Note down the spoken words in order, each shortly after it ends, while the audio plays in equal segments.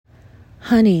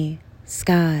Honey,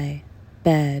 sky,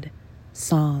 bed,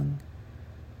 song.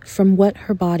 From What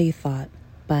Her Body Thought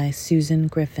by Susan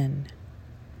Griffin.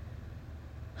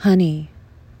 Honey,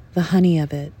 the honey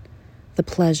of it, the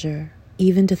pleasure,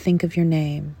 even to think of your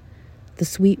name, the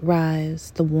sweet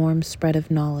rise, the warm spread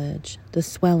of knowledge, the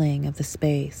swelling of the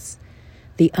space,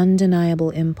 the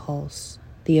undeniable impulse,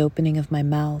 the opening of my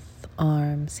mouth,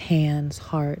 arms, hands,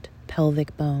 heart,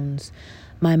 pelvic bones,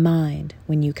 my mind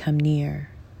when you come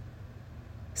near.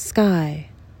 Sky,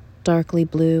 darkly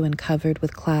blue and covered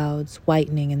with clouds,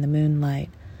 whitening in the moonlight,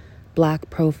 black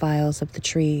profiles of the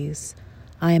trees.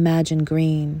 I imagine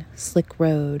green, slick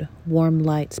road, warm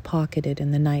lights pocketed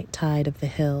in the night tide of the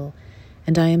hill,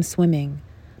 and I am swimming,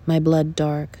 my blood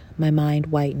dark, my mind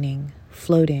whitening,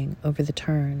 floating over the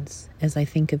turns as I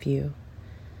think of you.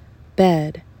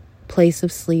 Bed, place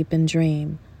of sleep and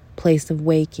dream, place of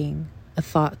waking, a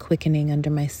thought quickening under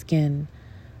my skin,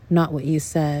 not what you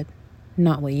said,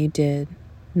 not what you did,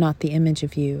 not the image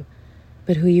of you,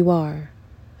 but who you are,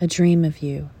 a dream of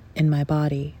you in my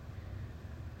body.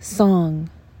 Song,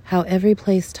 how every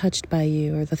place touched by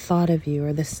you, or the thought of you,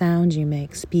 or the sound you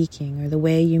make speaking, or the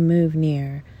way you move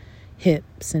near,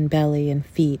 hips and belly and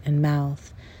feet and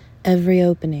mouth, every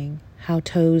opening, how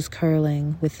toes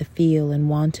curling with the feel and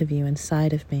want of you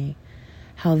inside of me,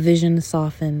 how vision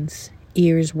softens,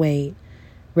 ears wait,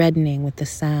 reddening with the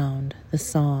sound, the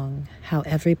song, how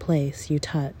every place you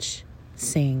touch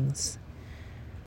sings.